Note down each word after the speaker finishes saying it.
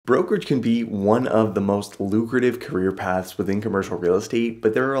Brokerage can be one of the most lucrative career paths within commercial real estate,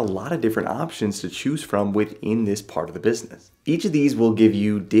 but there are a lot of different options to choose from within this part of the business. Each of these will give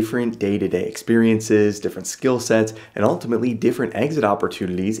you different day-to-day experiences, different skill sets, and ultimately different exit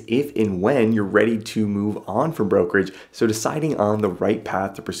opportunities if and when you're ready to move on from brokerage, so deciding on the right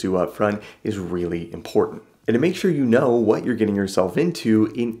path to pursue upfront is really important. And to make sure you know what you're getting yourself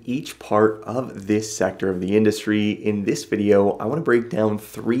into in each part of this sector of the industry, in this video, I want to break down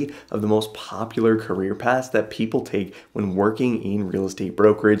 3 of the most popular career paths that people take when working in real estate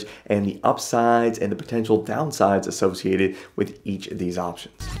brokerage and the upsides and the potential downsides associated with each of these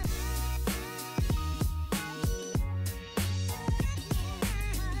options.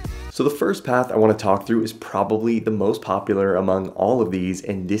 So the first path I want to talk through is probably the most popular among all of these,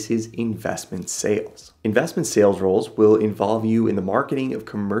 and this is investment sales. Investment sales roles will involve you in the marketing of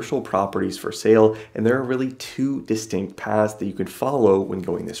commercial properties for sale, and there are really 2 distinct paths that you can follow when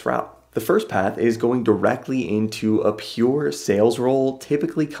going this route. The first path is going directly into a pure sales role,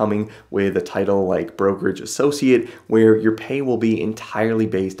 typically coming with a title like brokerage associate, where your pay will be entirely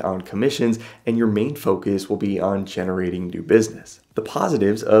based on commissions and your main focus will be on generating new business. The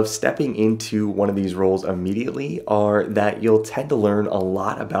positives of stepping into one of these roles immediately are that you'll tend to learn a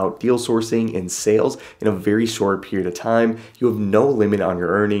lot about deal sourcing and sales in a very short period of time. You have no limit on your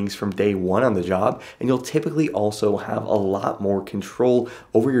earnings from day one on the job, and you'll typically also have a lot more control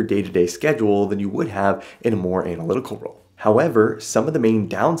over your day-to-day schedule than you would have in a more analytical role. However, some of the main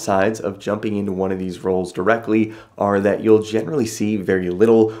downsides of jumping into one of these roles directly are that you'll generally see very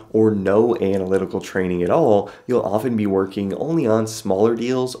little or no analytical training at all. You'll often be working only on smaller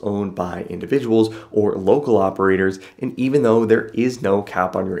deals owned by individuals or local operators, and even though there is no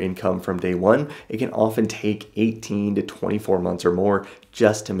cap on your income from day one, it can often take 18 to 24 months or more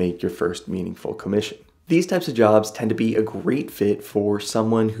just to make your first meaningful commission. These types of jobs tend to be a great fit for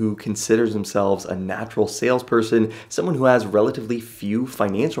someone who considers themselves a natural salesperson, someone who has relatively few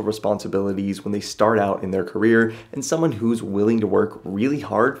financial responsibilities when they start out in their career, and someone who's willing to work really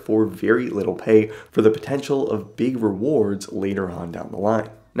hard for very little pay for the potential of big rewards later on down the line.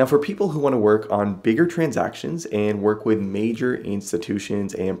 Now, for people who want to work on bigger transactions and work with major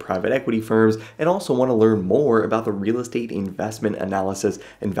institutions and private equity firms, and also want to learn more about the real estate investment analysis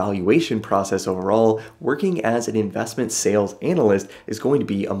and valuation process overall, working as an investment sales analyst is going to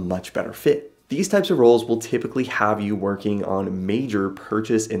be a much better fit. These types of roles will typically have you working on major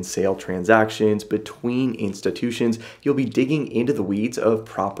purchase and sale transactions between institutions. You'll be digging into the weeds of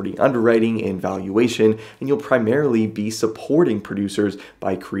property underwriting and valuation, and you'll primarily be supporting producers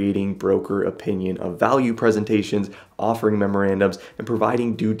by creating broker opinion of value presentations, offering memorandums, and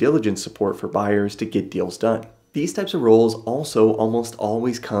providing due diligence support for buyers to get deals done. These types of roles also almost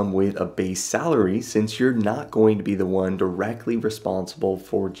always come with a base salary, since you're not going to be the one directly responsible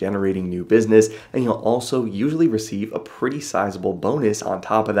for generating new business, and you'll also usually receive a pretty sizable bonus on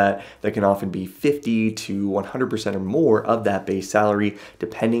top of that can often be 50 to 100% or more of that base salary,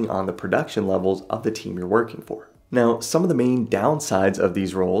 depending on the production levels of the team you're working for. Now, some of the main downsides of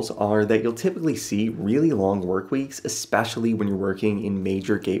these roles are that you'll typically see really long work weeks, especially when you're working in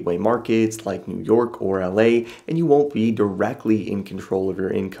major gateway markets like New York or LA, and you won't be directly in control of your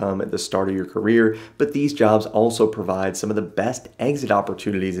income at the start of your career, but these jobs also provide some of the best exit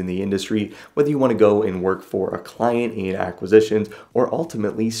opportunities in the industry, whether you want to go and work for a client in acquisitions or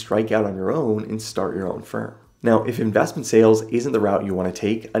ultimately strike out on your own and start your own firm. Now, if investment sales isn't the route you want to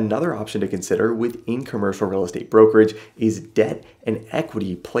take, another option to consider within commercial real estate brokerage is debt and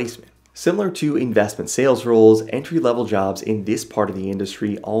equity placement. Similar to investment sales roles, entry-level jobs in this part of the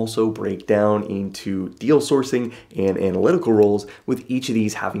industry also break down into deal sourcing and analytical roles, with each of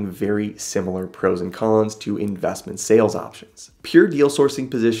these having very similar pros and cons to investment sales options. Pure deal sourcing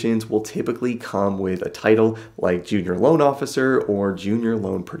positions will typically come with a title like junior loan officer or junior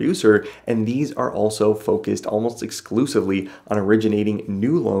loan producer, and these are also focused almost exclusively on originating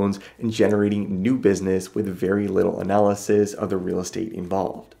new loans and generating new business with very little analysis of the real estate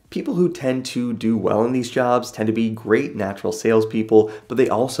involved. People who tend to do well in these jobs tend to be great natural salespeople, but they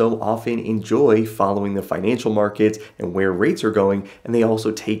also often enjoy following the financial markets and where rates are going, and they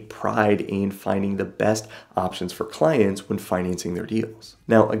also take pride in finding the best options for clients when financing their deals.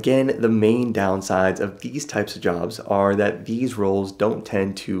 Now, again, the main downsides of these types of jobs are that these roles don't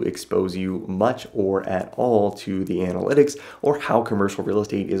tend to expose you much or at all to the analytics or how commercial real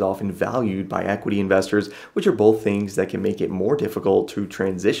estate is often valued by equity investors, which are both things that can make it more difficult to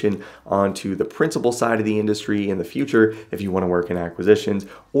transition onto the principal side of the industry in the future if you want to work in acquisitions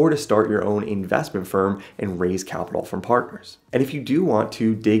or to start your own investment firm and raise capital from partners. And if you do want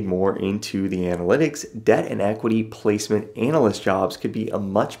to dig more into the analytics, debt and equity placement analysts analyst jobs could be a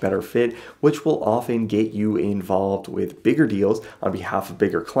much better fit, which will often get you involved with bigger deals on behalf of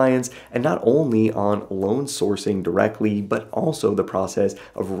bigger clients, and not only on loan sourcing directly, but also the process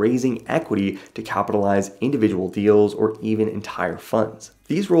of raising equity to capitalize individual deals or even entire funds.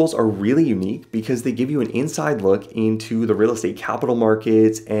 These roles are really unique because they give you an inside look into the real estate capital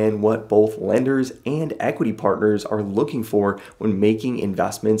markets and what both lenders and equity partners are looking for when making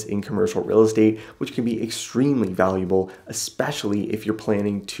investments in commercial real estate, which can be extremely valuable, especially if you're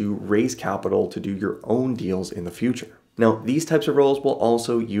planning to raise capital to do your own deals in the future. Now, these types of roles will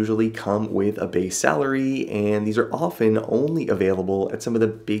also usually come with a base salary, and these are often only available at some of the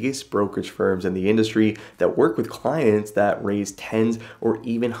biggest brokerage firms in the industry that work with clients that raise tens or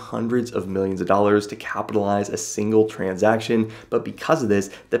even hundreds of millions of dollars to capitalize a single transaction. But because of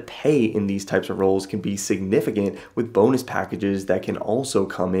this, the pay in these types of roles can be significant, with bonus packages that can also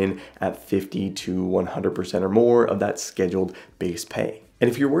come in at 50 to 100% or more of that scheduled base pay. And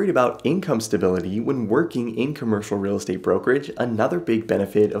if you're worried about income stability when working in commercial real estate brokerage, another big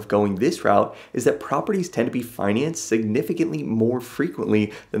benefit of going this route is that properties tend to be financed significantly more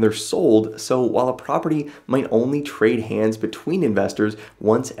frequently than they're sold. So while a property might only trade hands between investors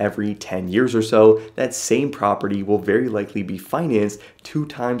once every 10 years or so, that same property will very likely be financed 2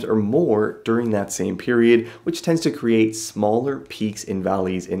 times or more during that same period, which tends to create smaller peaks and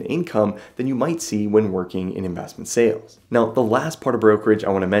valleys in income than you might see when working in investment sales. Now, the last part of brokerage I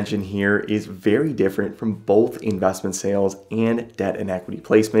want to mention here is very different from both investment sales and debt and equity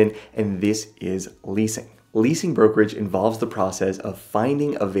placement, and this is leasing. Leasing brokerage involves the process of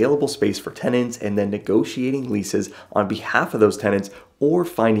finding available space for tenants and then negotiating leases on behalf of those tenants, or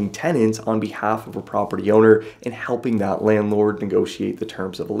finding tenants on behalf of a property owner and helping that landlord negotiate the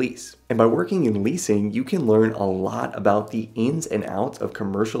terms of a lease. And by working in leasing, you can learn a lot about the ins and outs of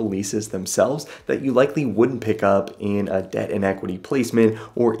commercial leases themselves that you likely wouldn't pick up in a debt and equity placement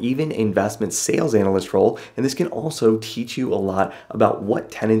or even investment sales analyst role. And this can also teach you a lot about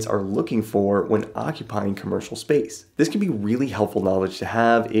what tenants are looking for when occupying commercial space. This can be really helpful knowledge to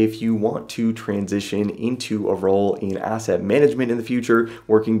have if you want to transition into a role in asset management in the future,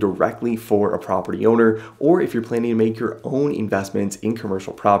 working directly for a property owner, or if you're planning to make your own investments in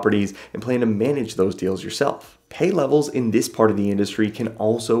commercial properties and plan to manage those deals yourself. Pay levels in this part of the industry can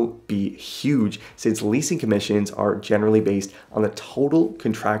also be huge, since leasing commissions are generally based on the total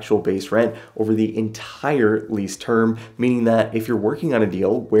contractual base rent over the entire lease term, meaning that if you're working on a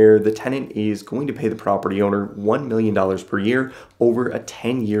deal where the tenant is going to pay the property owner $1 million per year over a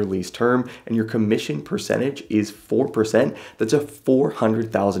 10-year lease term and your commission percentage is 4%, that's a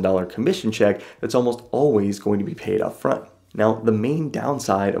 $400,000 commission check that's almost always going to be paid up front. Now, the main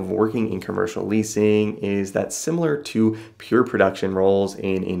downside of working in commercial leasing is that, similar to pure production roles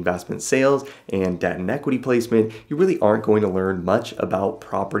in investment sales and debt and equity placement, you really aren't going to learn much about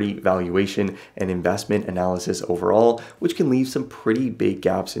property valuation and investment analysis overall, which can leave some pretty big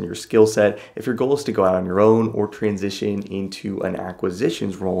gaps in your skill set if your goal is to go out on your own or transition into an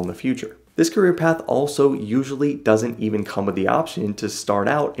acquisitions role in the future. This career path also usually doesn't even come with the option to start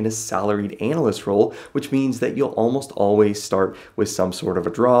out in a salaried analyst role, which means that you'll almost always start with some sort of a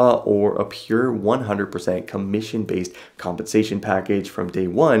draw or a pure 100% commission-based compensation package from day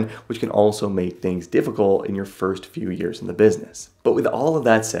one, which can also make things difficult in your first few years in the business. But with all of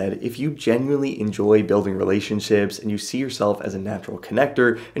that said, if you genuinely enjoy building relationships and you see yourself as a natural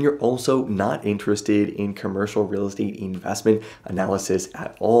connector, and you're also not interested in commercial real estate investment analysis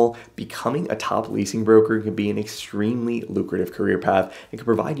at all, becoming a top leasing broker can be an extremely lucrative career path and can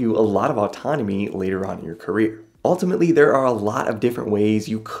provide you a lot of autonomy later on in your career. Ultimately, there are a lot of different ways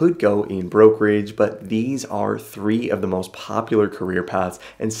you could go in brokerage, but these are 3 of the most popular career paths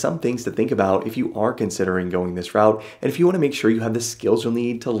and some things to think about if you are considering going this route. And if you want to make sure you have the skills you'll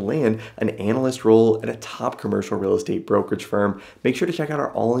need to land an analyst role at a top commercial real estate brokerage firm, make sure to check out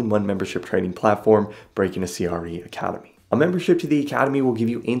our all-in-one membership training platform, Breaking a CRE Academy. A membership to the Academy will give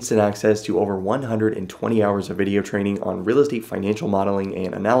you instant access to over 120 hours of video training on real estate financial modeling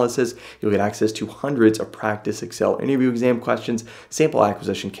and analysis. You'll get access to hundreds of practice Excel interview exam questions, sample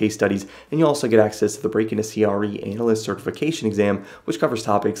acquisition case studies, and you'll also get access to the Breaking a CRE Analyst Certification exam, which covers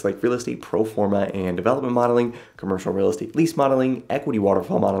topics like real estate pro forma and development modeling, commercial real estate lease modeling, equity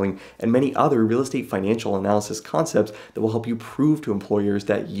waterfall modeling, and many other real estate financial analysis concepts that will help you prove to employers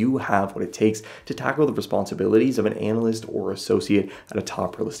that you have what it takes to tackle the responsibilities of an analyst analyst or associate at a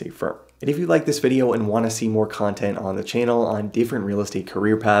top real estate firm. And if you like this video and want to see more content on the channel on different real estate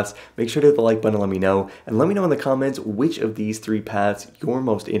career paths, make sure to hit the like button and let me know. And let me know in the comments which of these 3 paths you're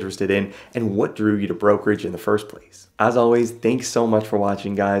most interested in and what drew you to brokerage in the first place. As always, thanks so much for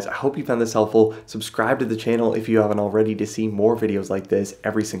watching, guys. I hope you found this helpful. Subscribe to the channel if you haven't already to see more videos like this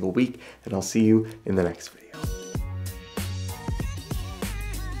every single week, and I'll see you in the next video.